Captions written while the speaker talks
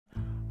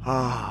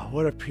Ah,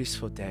 what a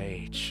peaceful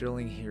day,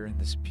 chilling here in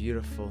this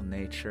beautiful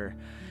nature,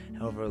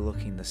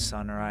 overlooking the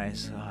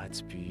sunrise. Ah,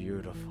 it's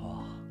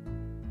beautiful.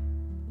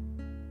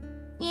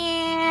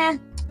 Yeah.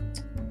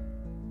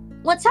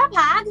 What's up,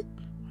 Hog?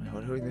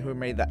 Who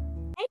made that?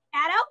 Hey,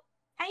 Shadow.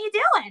 How you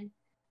doing?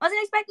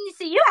 Wasn't expecting to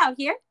see you out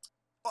here.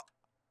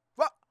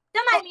 What?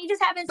 Don't mind me,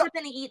 just having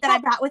something to eat that I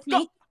brought with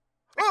me.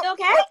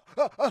 Okay?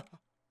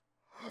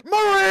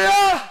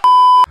 Maria!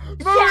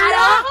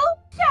 Shadow?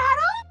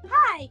 Shadow?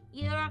 Hi.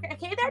 You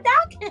okay there,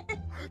 Doc?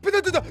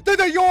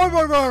 You're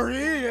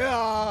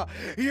Maria!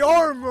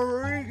 You're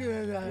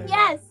Maria!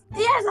 Yes,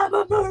 I'm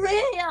a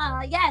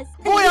Maria. Yes.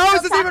 Boy, how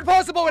is this even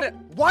possible?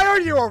 Why are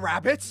you a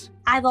rabbit?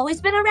 I've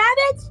always been a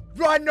rabbit?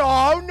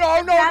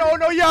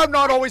 No, you have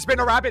not always been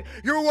a rabbit.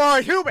 You were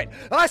a human.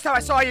 The last time I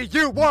saw you,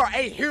 you were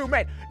a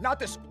human. Not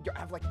this, you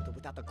have like,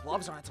 without the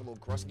gloves on, it's a little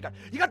gross.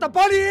 You got the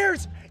bunny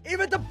ears,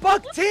 even the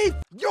buck teeth.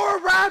 You're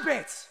a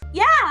rabbit.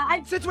 Yeah,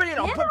 I've Since when,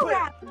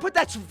 put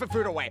that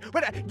food away.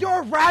 But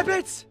you're a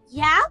rabbit?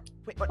 Yeah?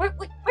 Wait, where'd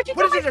you what get did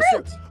you my just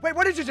fruit? do? Wait,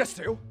 what did you just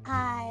do?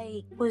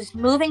 I was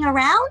moving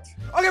around.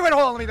 Okay, wait,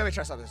 hold on, let me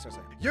try something.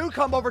 You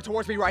come over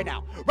towards me right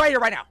now. Right here,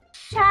 right now.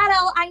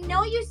 Shadow, I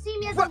know you see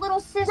me as a little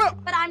sister,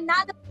 but I'm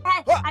not a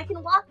pet. I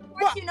can walk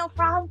towards you, no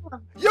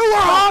problem. You were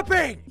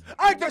hopping!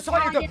 I just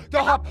saw you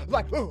the hop,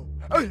 like,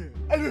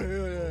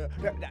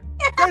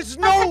 There's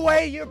no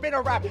way you've been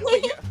a rabbit.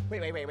 Wait.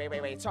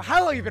 So how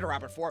long have you been a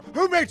rabbit for?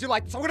 Who made you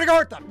like this? I'm gonna go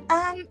hurt them.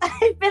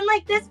 I've been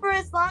like this for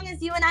as long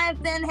as you and I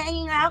have been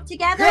hanging out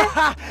together.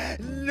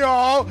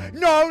 No.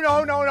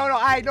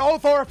 I know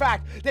for a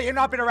fact that you've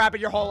not been a rabbit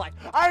your whole life.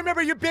 I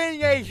remember you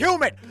being a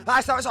human.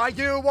 Last time I saw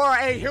you, you were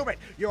a human.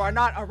 You are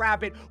not a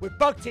rabbit with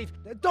buck teeth.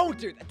 Don't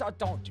do that.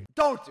 Don't do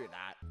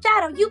that.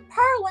 Shadow, you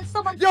purr when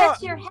someone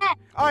pets your head.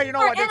 Oh, you know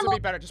what? This would be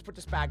better. Just put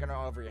this bag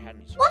over your head.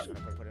 And what?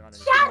 Put it on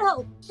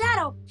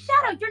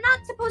Shadow, you're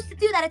not supposed to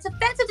do that. It's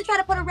offensive to try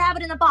to put a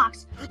rabbit in a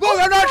box.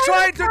 Look, I'm not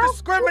trying to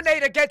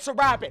discriminate against a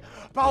rabbit.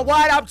 But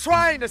what I'm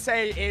trying to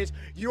say is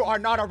you are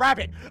not a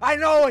rabbit. I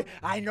know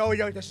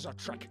this is a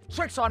trick.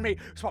 Trick's on me.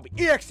 It's probably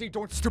EXE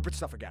doing stupid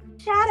stuff again.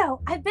 Shadow,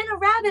 I've been a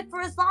rabbit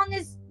for as long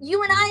as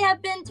you and I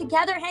have been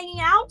together hanging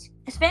out.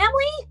 As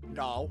family?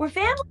 No. We're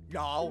family?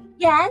 No.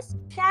 Yes.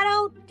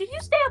 Shadow, did you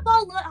stay up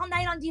all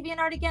night on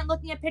DeviantArt again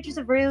looking at pictures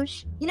of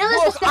Rouge? You know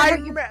this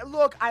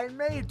Look, I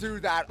may do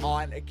that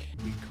on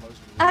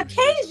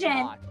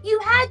occasion. You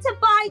had to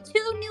buy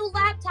 2 new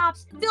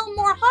laptops to fill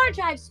more hard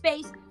drive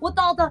space with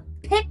all the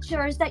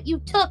pictures that you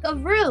took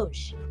of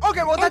Rouge.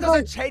 Okay, well that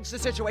doesn't change the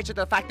situation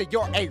to the fact that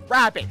you're a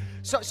rabbit.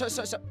 So,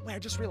 wait, I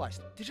just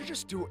realized. Did you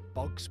just do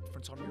bugs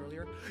from something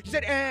earlier? You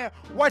said,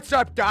 what's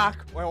up,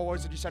 Doc? Well, what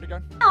was it you said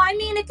again? No, I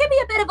mean, it could be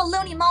a bit of a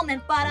loony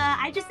moment, but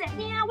I just said,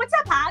 yeah, what's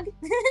up, Hog?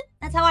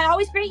 That's how I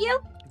always greet you?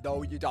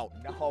 No, you don't.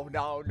 No.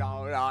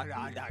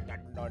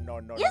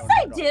 Yes,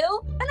 I do. I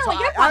don't know what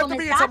your problem is, I have to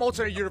be in some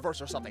alternate universe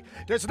or something.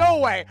 There's no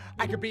way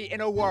I could be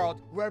in a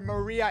world where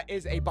Maria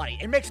is a bunny.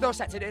 It makes no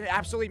sense. It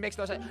absolutely makes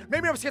no sense.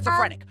 Maybe I'm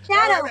schizophrenic.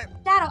 Shadow,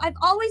 I've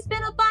always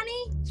been a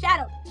bunny.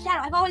 Shadow,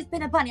 I've always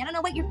been a bunny. I don't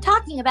know what you're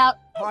talking about.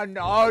 Oh,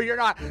 no, you're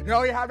not.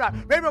 No, you have not.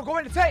 Maybe I'm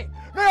going insane.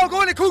 Maybe I'm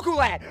going to Cuckoo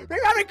Land.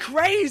 Maybe I'm in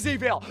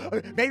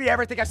Crazyville. Maybe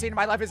everything I've seen in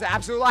my life is an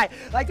absolute lie.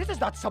 Like, this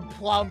is not some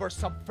plum or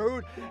some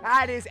food.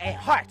 That is a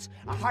heart.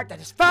 A heart that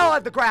just fell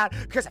on the ground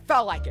because it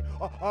felt like it.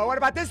 Oh, what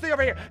about this thing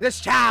over here? This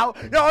chow.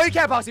 No, he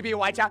can't possibly be a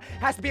white chow.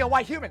 Has to be a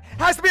white human.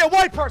 Has to be a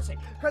white person.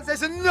 Because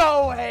there's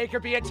no way it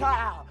could be a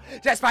chow.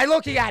 Just by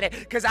looking at it.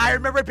 Because I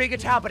remember it being a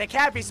chow, but it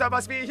can't be, so it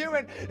must be a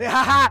human.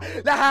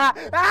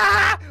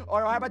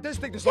 Or how about this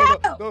thing? This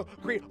little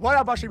green one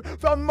mushroom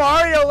from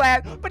Mario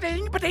Land.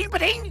 Ba-ding.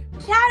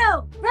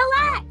 Shadow,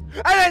 relax.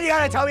 And then you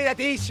gotta tell me that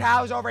these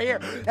chows over here,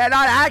 they're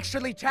not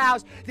actually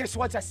chows. This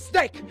one's a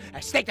snake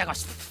that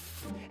goes,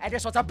 and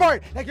this one's a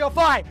bird that can go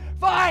fly.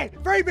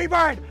 Free me,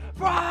 bird.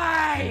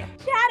 Fly!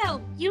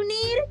 Shadow, you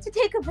need to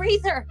take a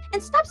breather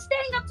and stop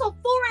staying up till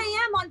 4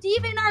 a.m. on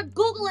DeviantArt,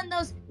 Googling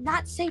those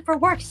not safe for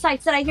work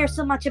sites that I hear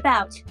so much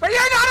about. But you're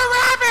not a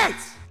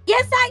rabbit!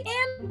 Yes, I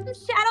am,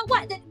 Shadow.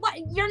 What?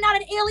 You're not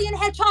an alien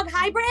hedgehog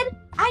hybrid?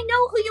 I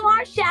know who you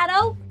are,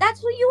 Shadow.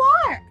 That's who you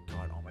are.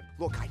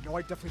 Look, I know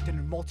I definitely did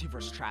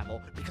multiverse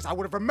travel because I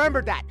would have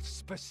remembered that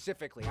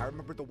specifically. I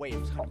remember the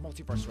waves,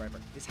 multiverse forever.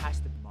 This has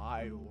to be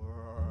my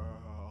world.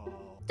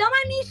 Don't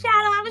mind me, Shadow.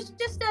 I was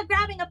just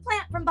grabbing a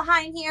plant from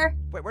behind here.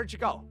 Wait, where'd you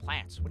go?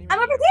 Plants? What do you mean? I'm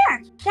over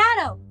there.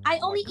 Shadow, I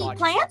only eat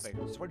plants.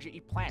 So where'd you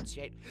eat plants?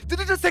 Did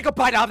you just take a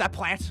bite out of that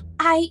plant?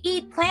 I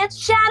eat plants,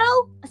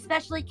 Shadow,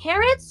 especially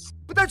carrots.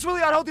 But that's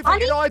really unhealthy for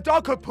you. You know, a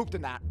dog could have pooped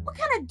in that. What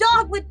kind of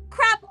dog would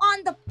crap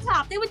on the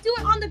top? They would do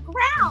it on the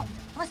ground.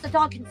 Unless the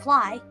dog can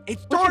fly.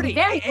 It's dirty.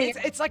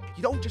 It's like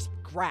you don't just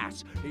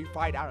grass that you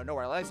find out of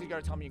nowhere. Unless you're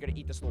gonna tell me you're gonna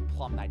eat this little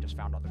plum that I just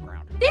found on the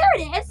ground. There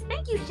it is.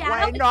 Thank you,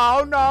 Shadow. Wait,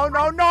 no,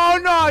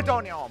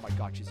 don't. Oh my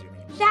God, she's eating.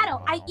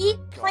 Shadow, I eat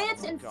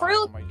plants and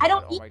fruit. I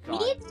don't eat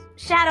meat.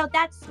 Shadow,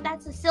 that's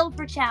a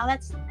silver chow.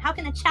 How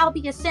can a chow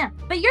be a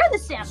simp? But you're the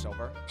simp.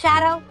 Silver.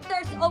 Shadow,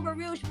 thirst over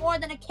Rouge more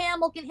than a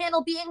camel can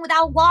handle being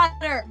without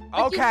water.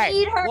 But Okay.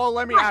 you feed her. Well,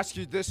 let me ask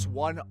you this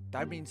one.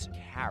 That means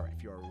carrot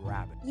if you're a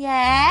rabbit.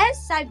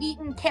 Yes, I've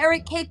eaten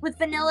carrot cake with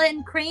vanilla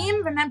and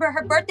cream. Remember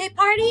her birthday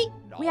party?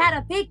 No. We had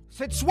a big...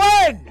 Since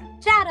when?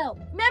 Shadow,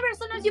 remember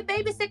sometimes you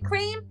babysit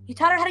Cream? You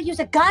taught her how to use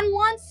a gun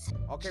once?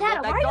 Okay,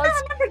 Shadow, well, why do you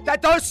not remember?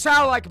 that does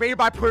sound like maybe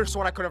I could have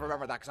sworn I could have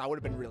remembered that because I would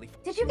have been really.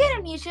 Did you get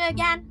amnesia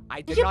again?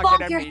 I did you not bonk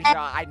get your amnesia. head?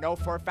 I know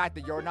for a fact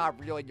that you're not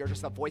real and you're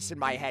just a voice in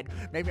my head.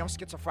 Maybe I'm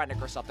schizophrenic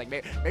or something.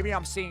 Maybe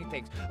I'm seeing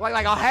things.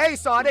 Like, oh, hey,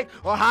 Sonic.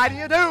 Well, how do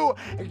you do?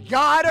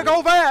 Gotta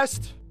go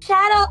fast.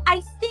 Shadow,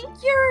 I think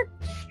you're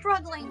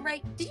struggling,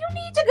 right? Do you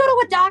need to go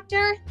to a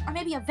doctor? Or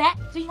maybe a vet,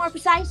 to be more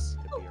precise?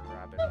 Could be a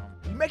rabbit.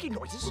 You making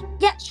noises?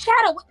 Yeah,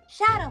 Shadow,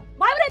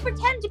 why would I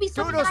pretend to be Do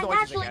something those I noises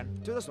naturally... again.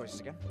 Do those noises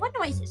again. What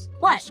noises?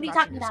 What are you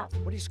talking about?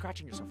 What are you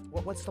scratching yourself?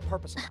 What's the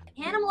purpose of that?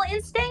 Animal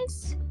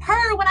instincts?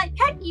 Her when I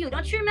pet you,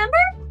 don't you remember?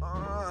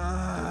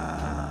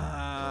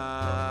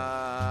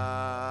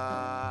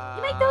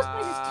 You make those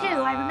noises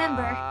too, I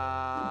remember.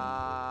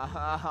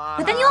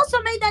 But then you also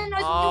made that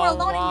noise when you were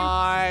alone in your...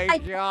 Oh my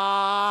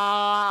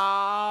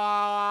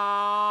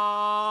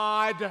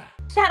God!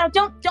 Shadow,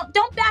 don't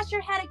bash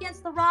your head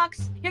against the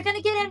rocks. You're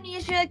gonna get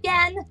amnesia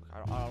again. I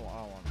don't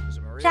want to. Is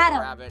it Maria Shadow.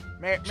 the rabbit?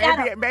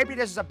 Maybe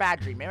this is a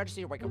bad dream. Maybe I just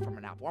need to wake up from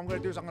a nap. What I'm gonna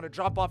do is I'm gonna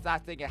jump off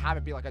that thing and have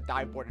it be like a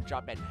dive board and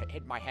jump and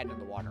hit my head in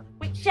the water.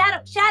 Wait,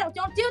 Shadow,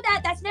 don't do that.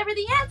 That's never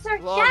the answer.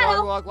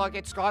 Shadow. Look,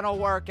 it's gonna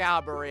work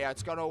out, Maria.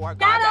 It's gonna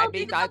work Shadow, out.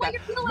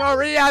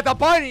 Maria the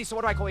bunny. So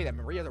what do I call you then?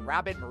 Maria the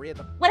rabbit? Maria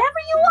the... Whatever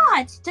you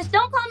want. Just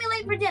don't call me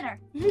late for dinner.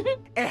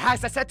 It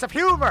has a sense of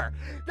humor.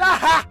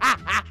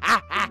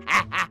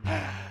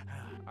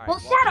 Well,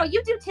 Shadow,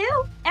 you do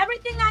too.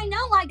 Everything I know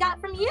I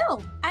got from you.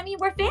 I mean,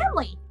 we're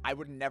family. I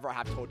would never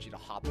have told you to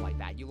hop like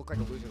that. You look like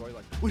a loser going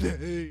like... I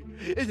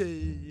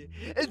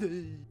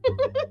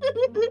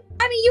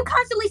mean, you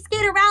constantly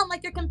skate around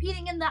like you're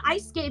competing in the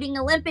ice skating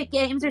Olympic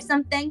Games or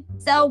something.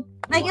 So,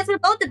 I guess we're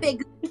both a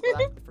big... Well,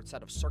 that's a different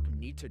set of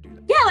need to do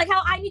that. Yeah, like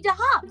how I need to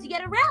hop to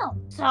get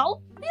around.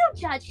 So, we don't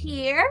judge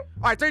here.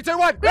 All right, 3, 2,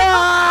 1.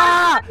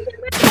 Ah!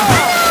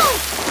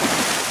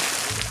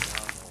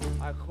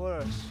 I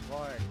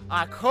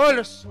could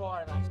have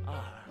sworn.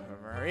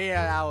 Maria,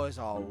 that was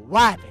a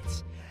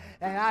rabbit.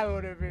 And I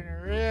would have been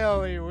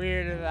really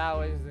weird if that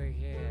was the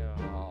kid.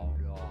 Oh,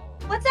 no.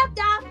 What's up,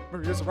 Doc?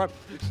 Maria's a rabbit.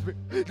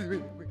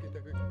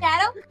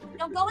 Shadow,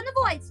 don't go in the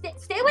void.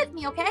 Stay with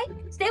me, okay?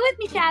 Stay with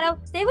me, Shadow.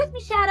 Stay with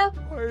me, Shadow.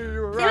 Why are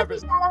you a Stay rabbit?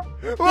 with me,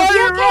 Shadow. Why are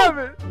you a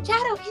rabbit?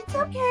 Shadow, it's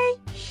okay.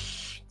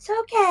 Shh, it's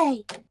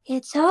okay.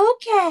 It's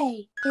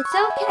okay. It's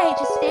okay.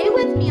 Just stay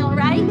with me, all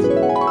right?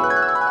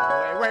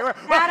 Wait.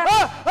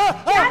 Shadow.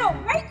 Shadow,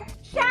 wait.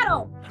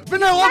 Shadow.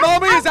 Vanilla,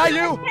 mommy, is that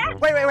you?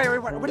 Wait.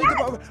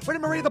 Where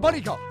did Maria the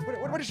bunny go?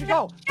 Where did she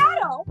go?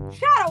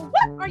 Shadow,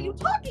 what are you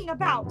talking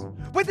about?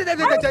 What did I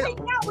was hanging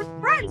out with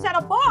friends at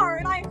a bar,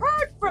 and I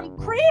heard from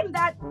Cream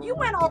that you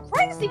went all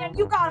crazy and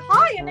you got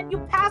high, and then you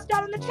passed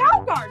out in the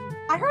chow garden.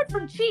 I heard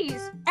from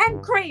Cheese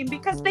and Cream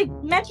because they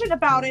mentioned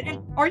about it.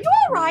 And are you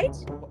all right?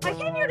 I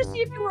came here to see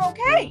if you were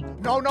okay.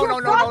 No.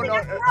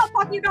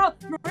 Talking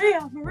about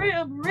Maria.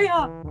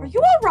 Are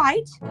you all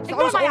right?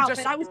 Ignore my outfit.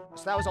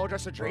 So that was all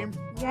just a dream?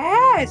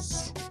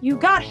 Yes. You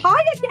got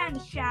high again,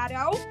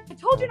 Shadow. I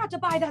told you not to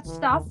buy that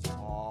stuff.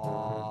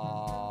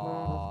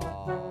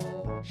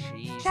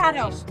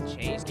 Shadow.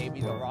 Cheese gave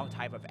me the wrong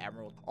type of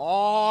emerald.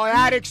 Oh,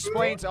 that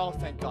explains. Oh,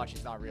 thank God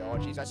she's not real. Oh,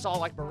 jeez, I saw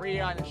like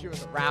Maria and then she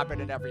was a rabbit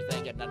and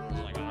everything, and then it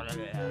was like, oh,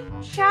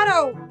 yeah.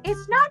 Shadow,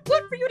 it's not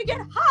good for you to get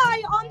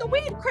high on the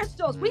weed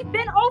crystals. We've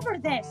been over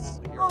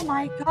this. Oh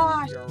my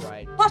gosh. You're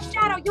right. Plus,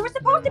 Shadow, you were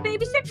supposed to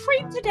babysit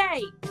Cream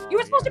today. You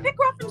were supposed to pick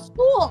her up from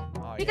school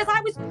because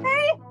I was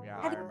paid. Yeah,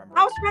 I Had the remember.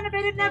 house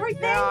renovated and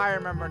everything. Yeah, I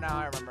remember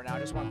now.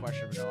 Just one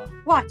question, Vanilla.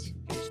 What?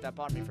 Can you step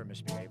on me for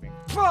misbehaving?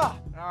 All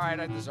right,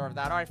 I deserve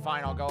that. All right,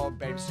 fine. I'll go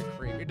babysit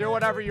Cream. You do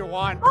whatever you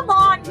want. Come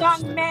on,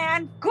 young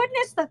man.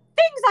 Goodness, the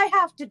things I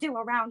have to do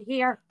around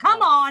here.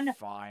 Come on.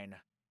 Fine.